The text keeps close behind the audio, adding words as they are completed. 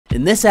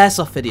In this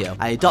Airsoft video,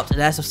 I adopt an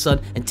Airsoft son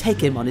and take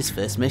him on his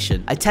first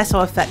mission. I test how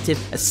effective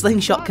a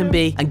slingshot can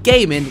be and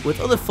game in with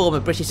other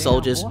former British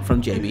soldiers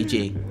from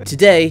JBG.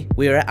 Today,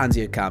 we are at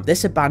Anzio camp.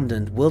 This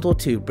abandoned World War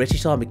II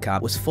British Army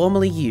camp was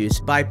formerly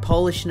used by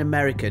Polish and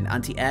American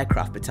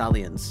anti-aircraft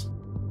battalions.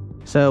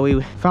 So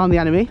we found the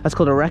enemy, that's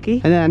called a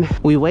recce, and then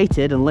we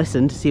waited and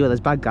listened to see where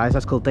there's bad guys,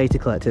 that's called data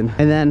collecting.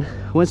 And then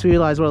once we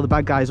realised where all the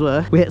bad guys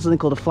were, we hit something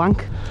called a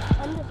flank.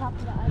 I'm just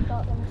happy that I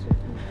got them two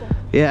people.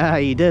 Yeah,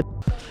 you did.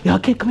 Yo,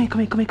 kid, come here,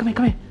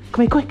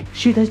 quick.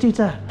 Shoot those dudes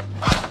there.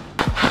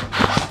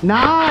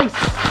 Nice!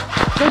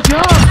 Good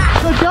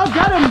job,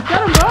 get him,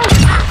 bro!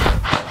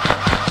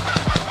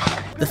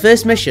 The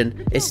first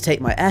mission is to take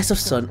my Airsoft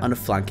son on a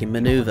flanking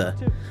manoeuvre,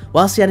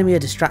 whilst the enemy are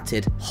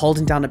distracted,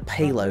 holding down a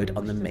payload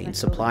on the main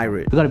supply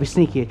route. We've got to be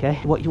sneaky,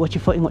 okay? Watch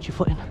your footing.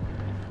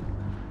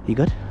 You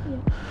good? Yeah.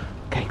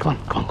 Okay, come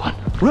on.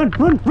 Run!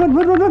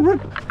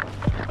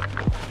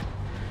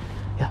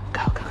 Yeah,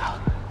 go.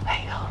 There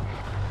you go.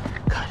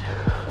 Good.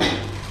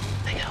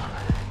 There you go.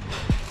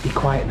 Be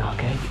quiet now,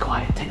 okay? Be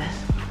quiet. Take this.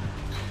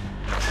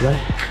 You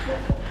ready?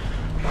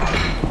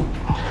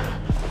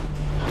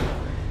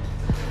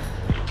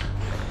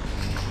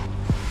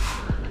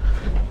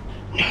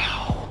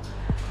 No.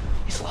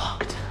 It's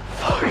locked.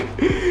 Fuck.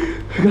 We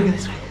gotta get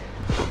this way.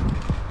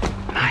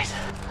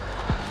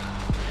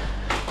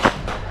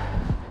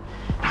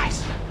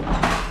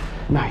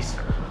 Nice.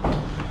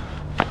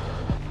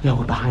 Yo,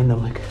 we're behind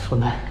them, like this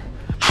one there.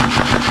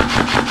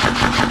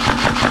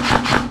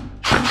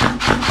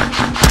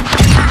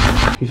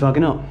 You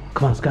fogging up?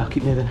 Come on, let's go,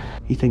 keep moving.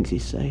 He thinks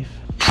he's safe.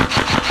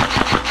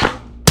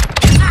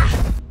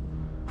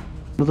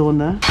 Another one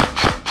there.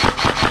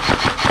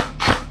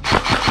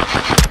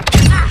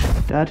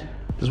 Dad,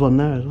 there's one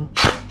there as well.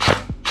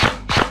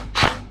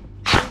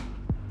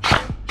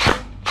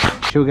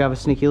 Shall we go have a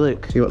sneaky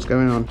look? See what's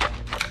going on.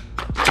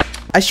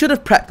 I should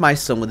have prepped my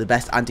son with the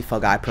best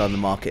anti-fog eye pro on the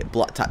market,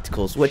 BLOC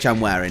Tacticals, which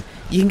I'm wearing.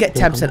 You can get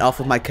 10% off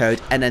with my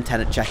code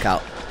NN10 at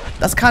checkout.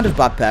 That's kind of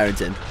bad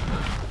parenting.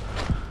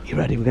 You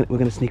ready? We're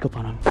gonna sneak up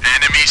on him.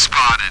 Enemy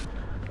spotted.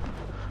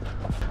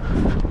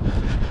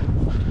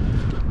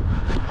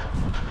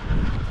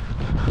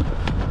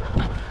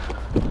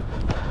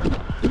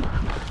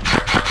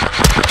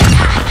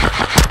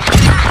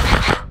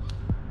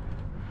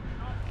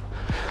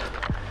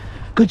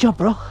 Good job,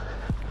 bro.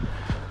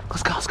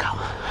 Let's go.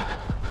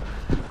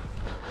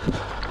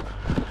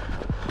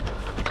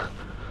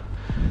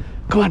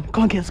 Come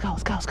on, kids,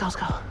 let's go.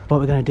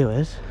 What we're gonna do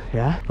is,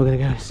 we're gonna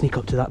go sneak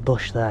up to that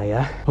bush there,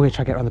 We're gonna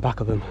try to get around the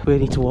back of them. We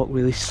need to walk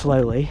really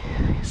slowly,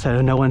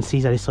 so no one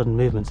sees any sudden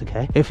movements,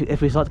 okay?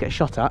 If we start to get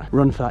shot at,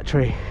 run for that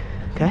tree,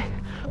 okay?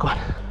 Come on.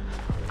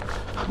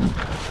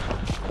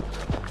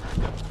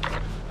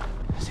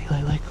 See,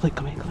 look,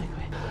 come here.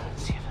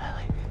 See over there,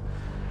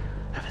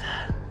 over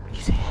there.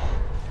 You see?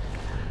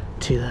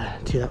 Two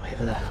that way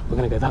over there. We're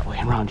gonna go that way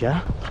and round,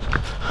 yeah?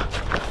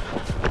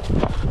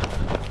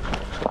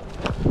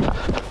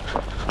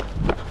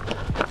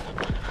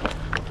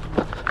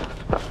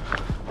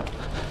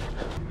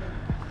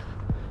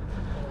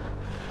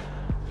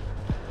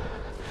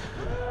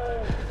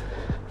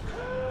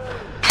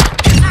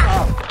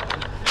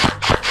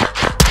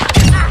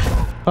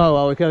 Oh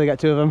well, we can only get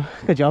two of them.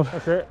 Good job.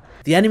 That's it.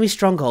 The enemy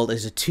stronghold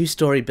is a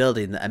 2-story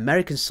building that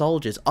American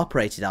soldiers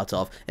operated out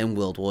of in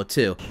World War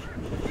II.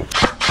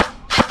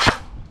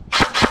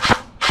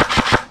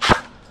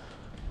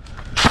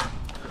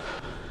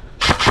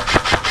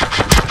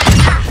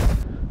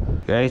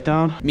 Okay, he's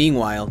down.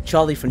 Meanwhile,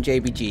 Charlie from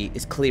JBG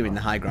is clearing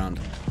the high ground.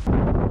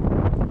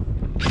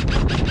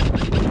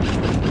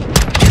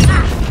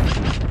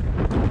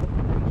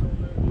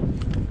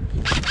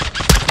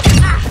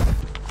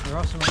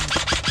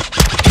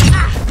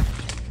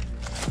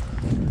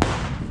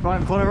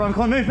 Right,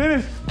 corner,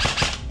 move.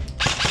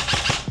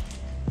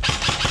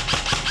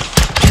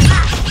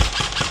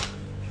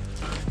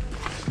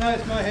 No,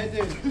 it's my head,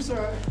 dude. It's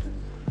alright.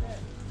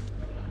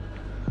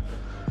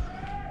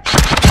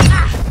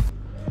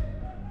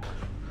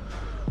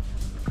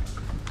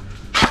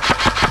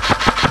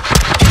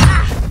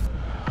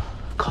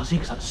 Cause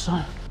that's the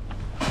sun.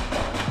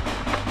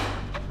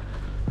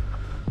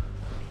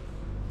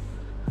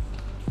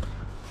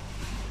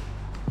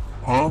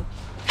 Huh?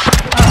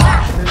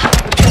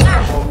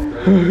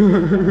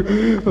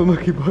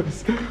 Unlucky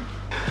boys.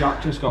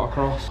 Jack just got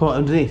across. What,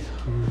 underneath?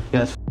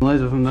 Yeah, there's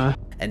loads of them there.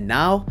 And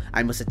now,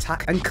 I must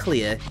attack and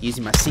clear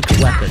using my secret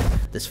weapon,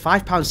 this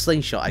 £5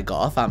 slingshot I got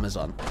off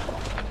Amazon.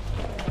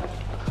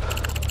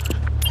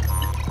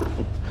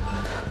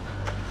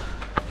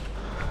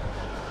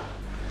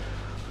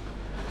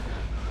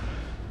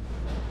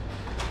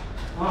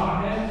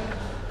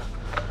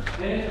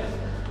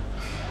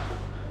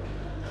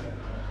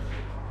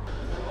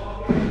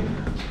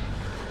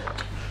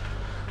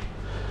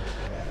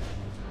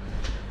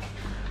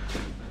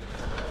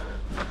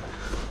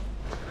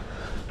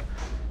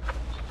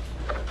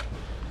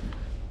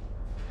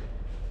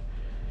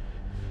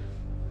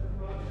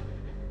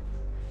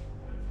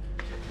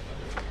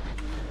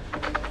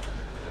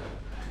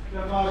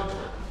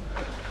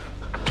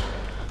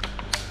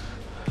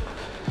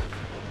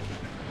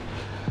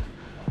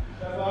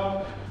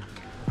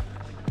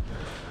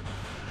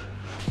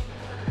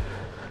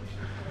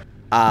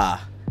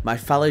 Ah, my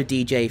fellow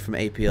DJ from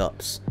AP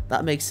Ops.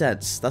 That makes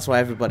sense. That's why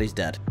everybody's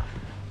dead.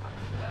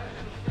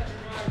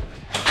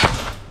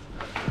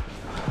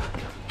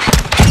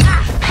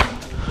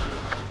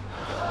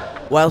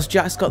 Whilst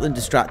Jack's got them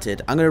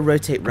distracted, I'm going to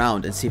rotate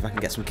round and see if I can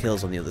get some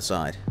kills on the other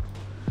side.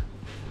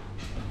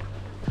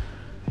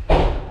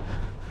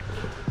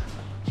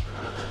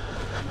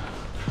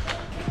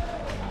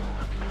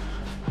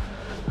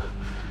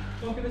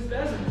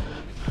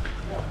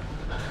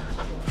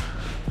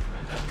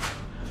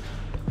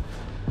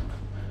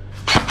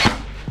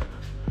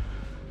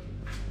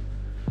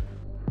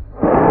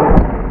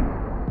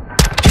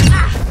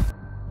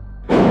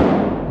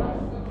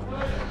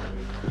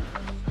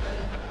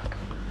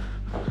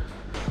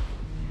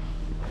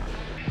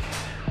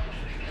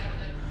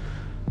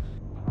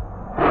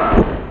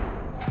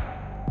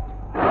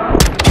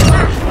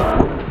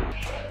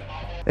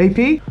 AP?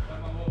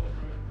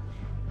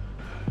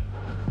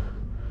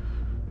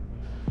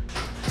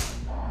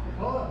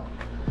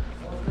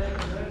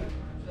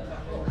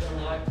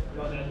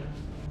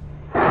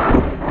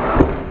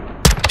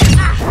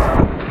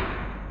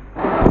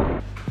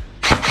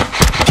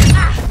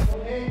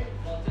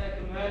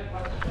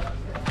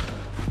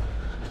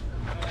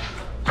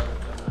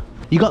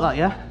 You got that,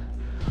 yeah?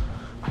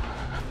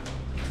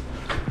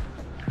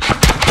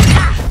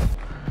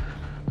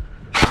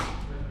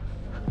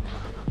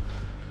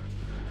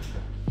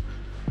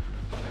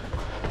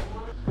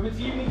 Coming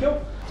to you,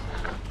 Nicco.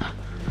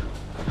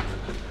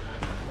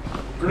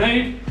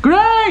 Grenade!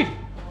 Grenade!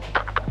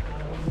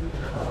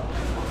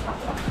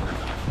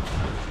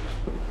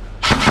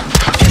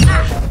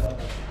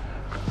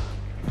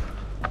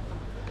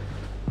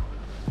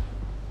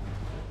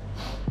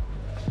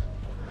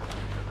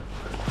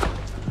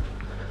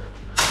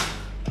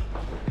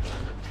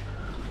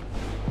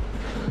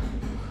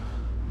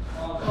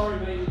 Sorry,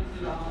 mate.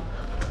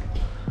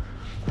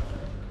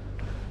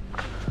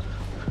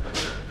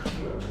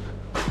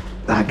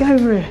 Get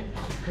over here.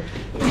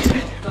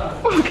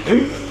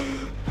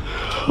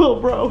 Oh,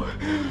 bro.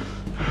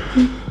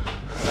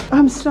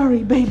 I'm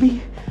sorry,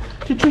 baby,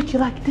 to treat you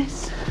like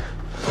this.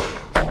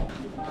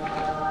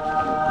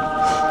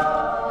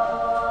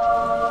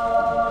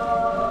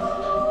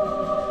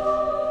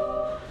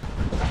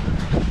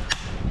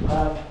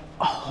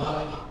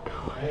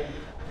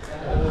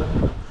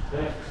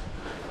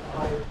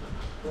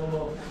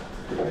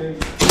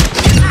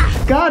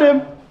 Got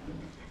him.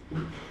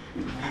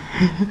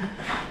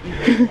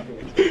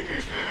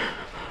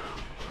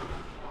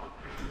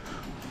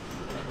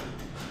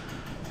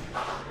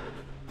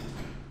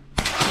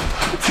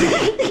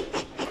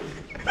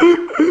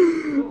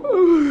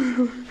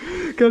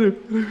 Got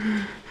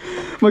him.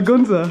 My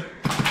gun's there.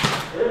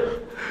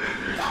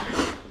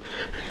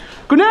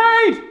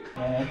 Grenade!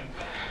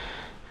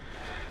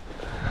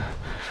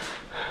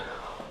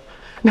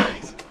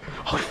 Nice.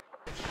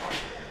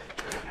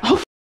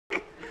 Oh,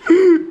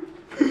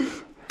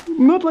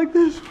 not like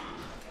this.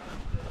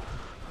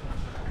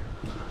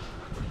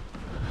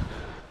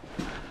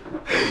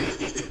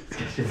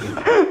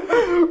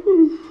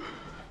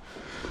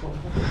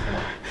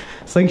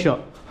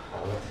 Slingshot.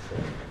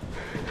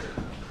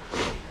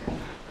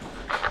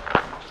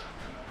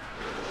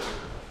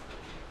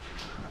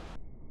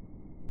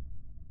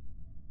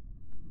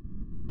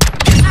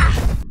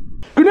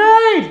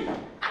 Grenade!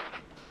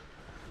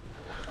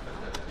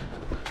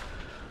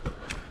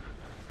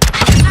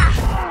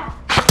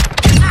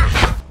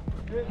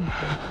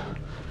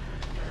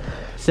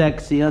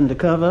 Sexy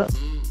undercover,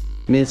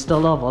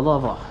 Mr.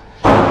 Lover.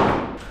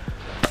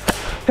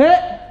 Hit!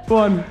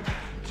 1,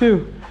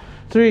 2,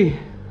 3,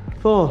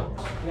 4.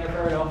 Yeah,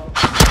 very off.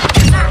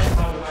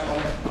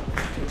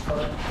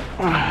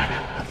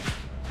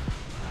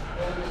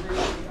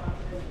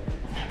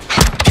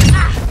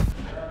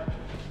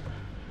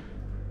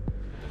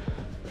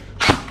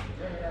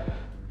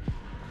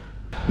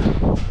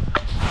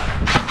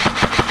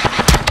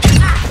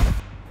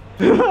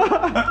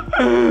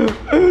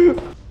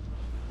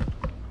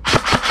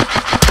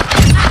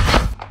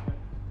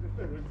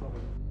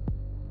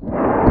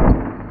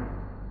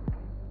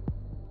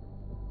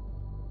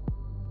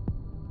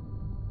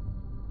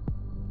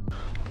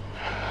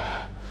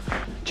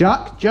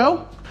 Jack,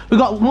 Joe, we've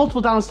got multiple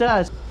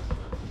downstairs.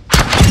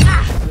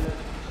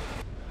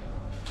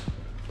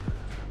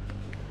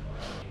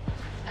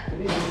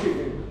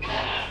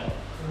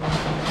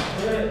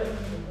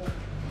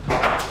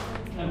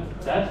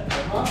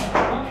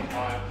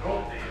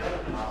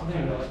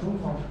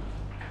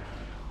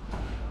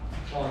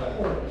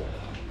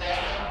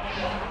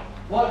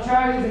 Watch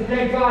out, there's a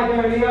dead guy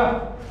going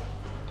here.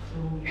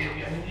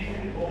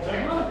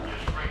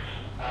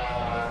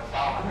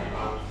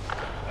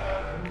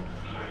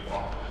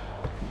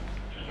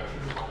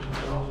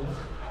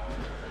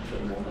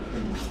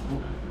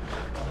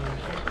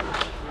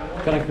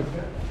 Connected.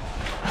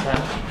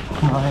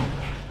 10, 9,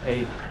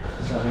 8,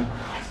 7,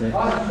 6,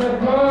 5,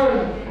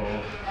 4,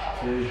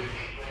 3,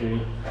 2,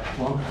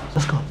 1.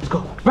 Let's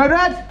go.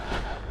 Red!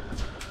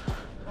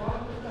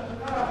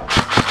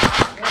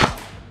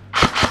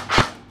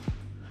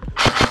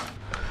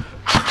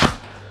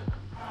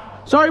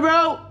 Sorry,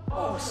 bro.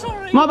 Oh,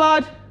 sorry. My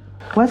bad.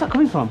 Where's that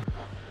coming from?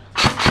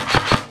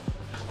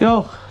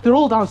 Yo, they're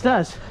all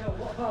downstairs. Yo,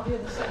 what about the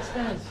other set of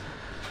stairs?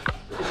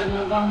 Is there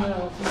one down there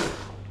or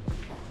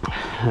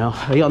two? No,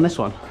 are you on this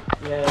one?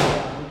 Yeah.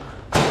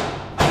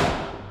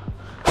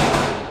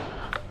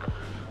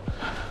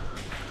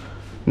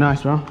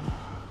 Nice, bro.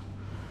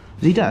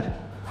 Is he dead?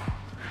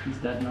 He's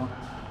dead now.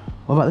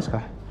 What about this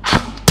guy?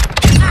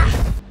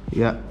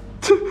 Yeah.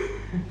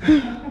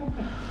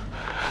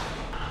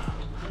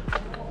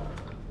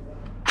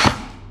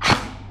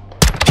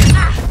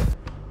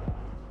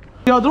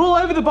 Yo, they're all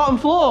over the bottom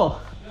floor.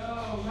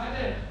 Yo,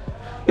 medic.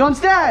 You on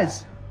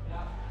stairs?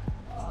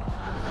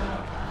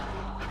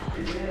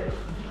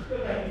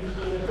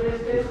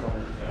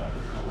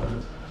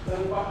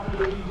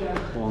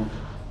 1,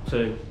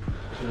 2,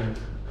 3,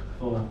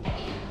 4.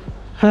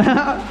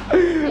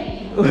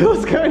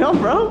 What's going on,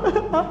 bro?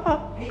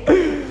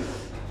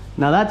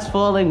 Now that's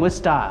falling with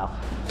style.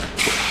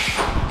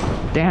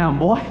 Damn,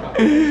 boy.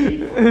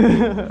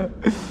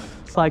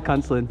 Slide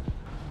cancelling.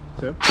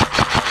 Two.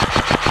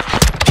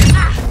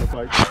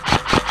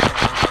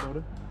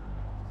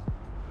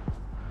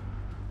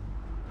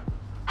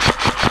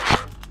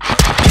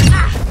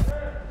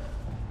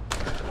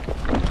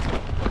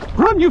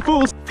 Run, you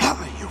fools!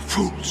 Fly, you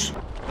fools.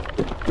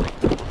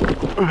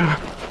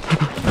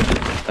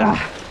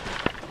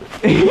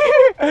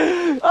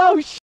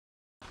 Oh,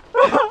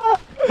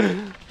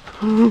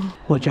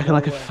 what, checking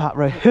like a fat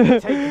ray?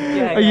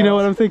 Yeah, You know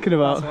what I'm thinking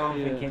about? That's what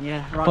I'm thinking,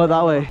 yeah. Right. Go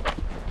that way.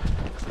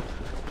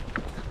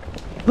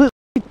 Look,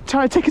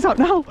 try to take us out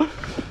now.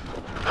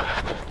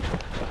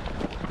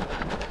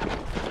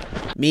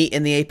 Me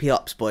and the AP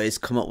Ops boys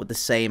come up with the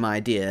same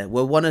idea,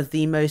 where one of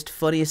the most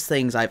funniest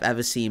things I've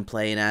ever seen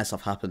playing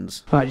Airsoft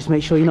happens. Right, just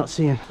make sure you're not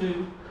seeing.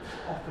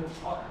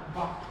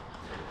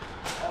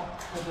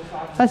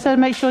 I said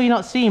make sure you're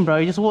not seeing, bro.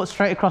 You just walk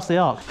straight across the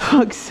arc.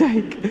 Fuck's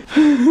sake.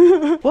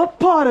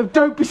 What part of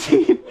don't be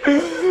seen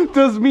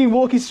does mean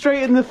walking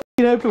straight in the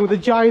f***ing open with a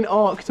giant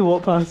arc to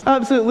walk past?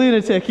 Absolute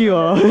lunatic you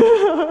are.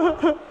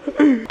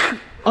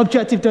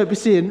 Objective don't be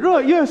seen.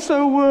 Right, yeah,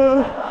 so,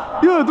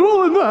 yeah, they're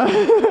all in there.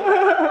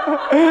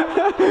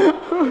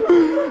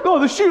 Oh,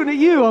 they're shooting at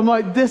you. I'm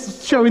like,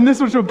 this, showing this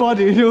much of a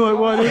body, and you're like,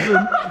 what isn't?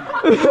 What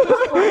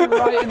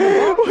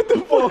the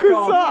fuck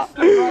was that?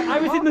 I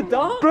was in the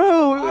dark.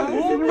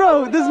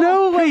 Bro, there's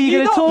no way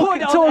you're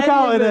gonna talk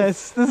out of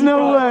this. There's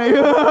no way.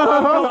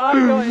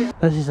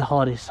 This is the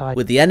hardest side.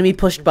 With the enemy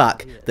pushed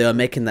back, they are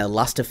making their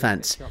last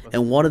defense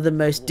in one of the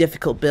most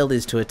difficult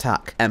buildings to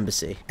attack,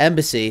 Embassy.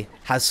 Embassy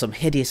has some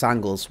hideous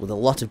angles with a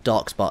lot of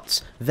dark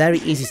spots. Very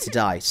easy to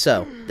die,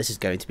 so this is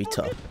going to be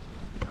tough.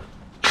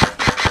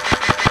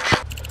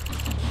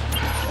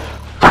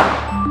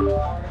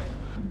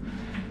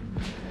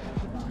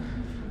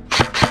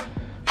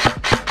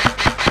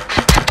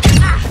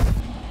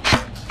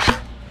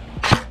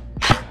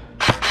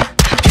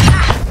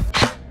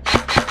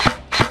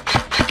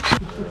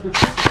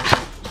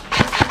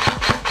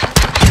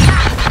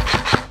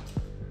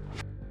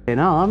 You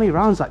know, how many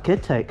rounds that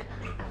kid take?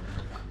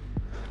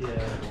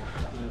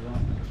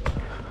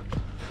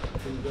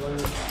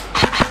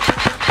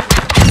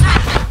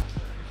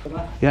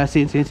 Yeah,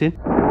 seen. How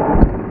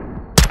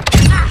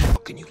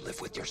can you live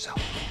with yourself?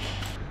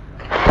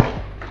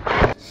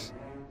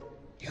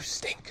 You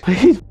stink.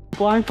 He's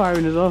blind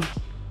firing as well.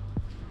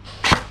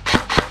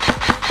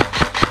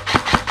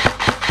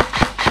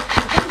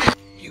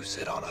 You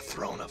sit on a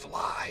throne of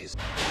lies.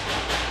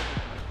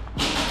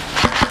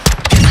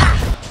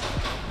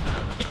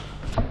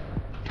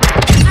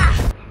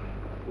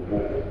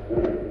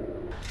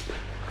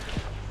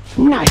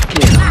 Nice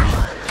kill.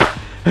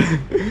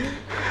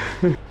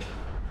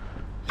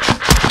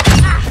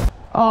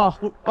 Oh,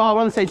 we're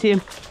on the same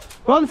team.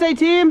 We're on the same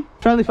team.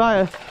 Friendly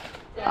fire.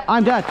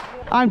 I'm dead.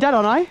 I'm dead,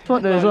 aren't I?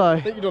 What as well?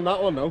 I think you done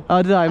that one though.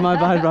 Oh, did I? My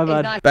bad, my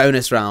bad.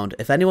 Bonus round.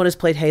 If anyone has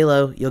played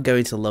Halo, you're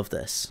going to love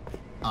this.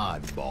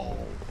 Oddball.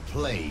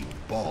 Play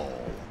ball.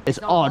 It's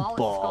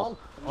oddball.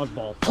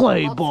 Oddball.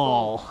 Play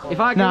ball. If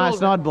I Nah,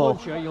 it's an oddball.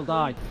 punch you, you'll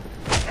die.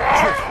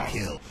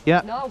 Kill.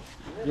 Yeah. No,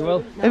 You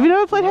will. Have you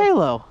never played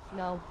Halo?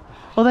 no.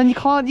 Well, then you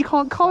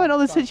can't comment on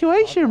the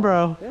situation,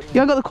 bro. You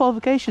haven't got the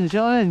qualifications. You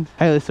know what I mean?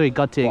 Halo 3,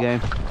 God tier game.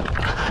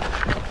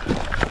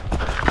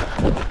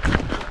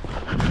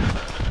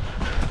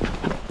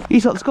 You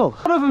shot the skull.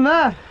 One of them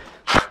there.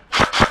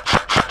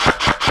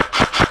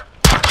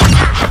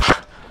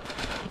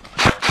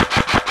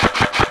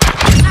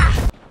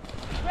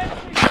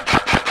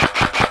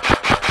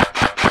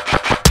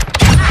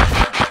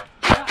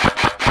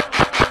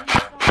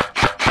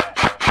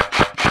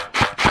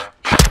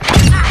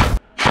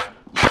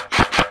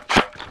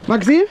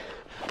 Magazine.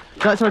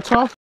 That's our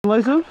 12.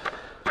 Loads of them.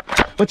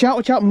 Watch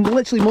out,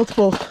 literally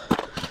multiple.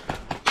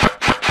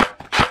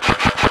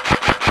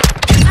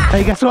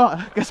 Hey, guess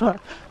what? Guess what?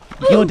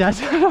 You're dead.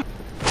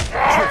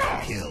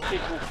 Kill.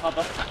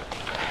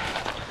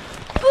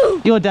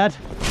 You're dead.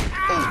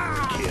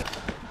 Kill.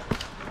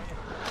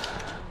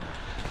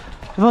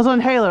 If I was on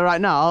Halo right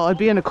now, I'd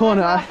be in a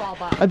corner.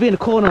 I'd be in a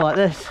corner like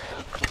this.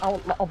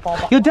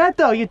 You're dead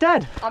though, you're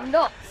dead. I'm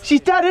not.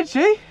 She's dead, isn't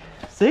she?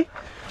 See?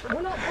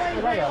 We're not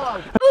playing very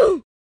long.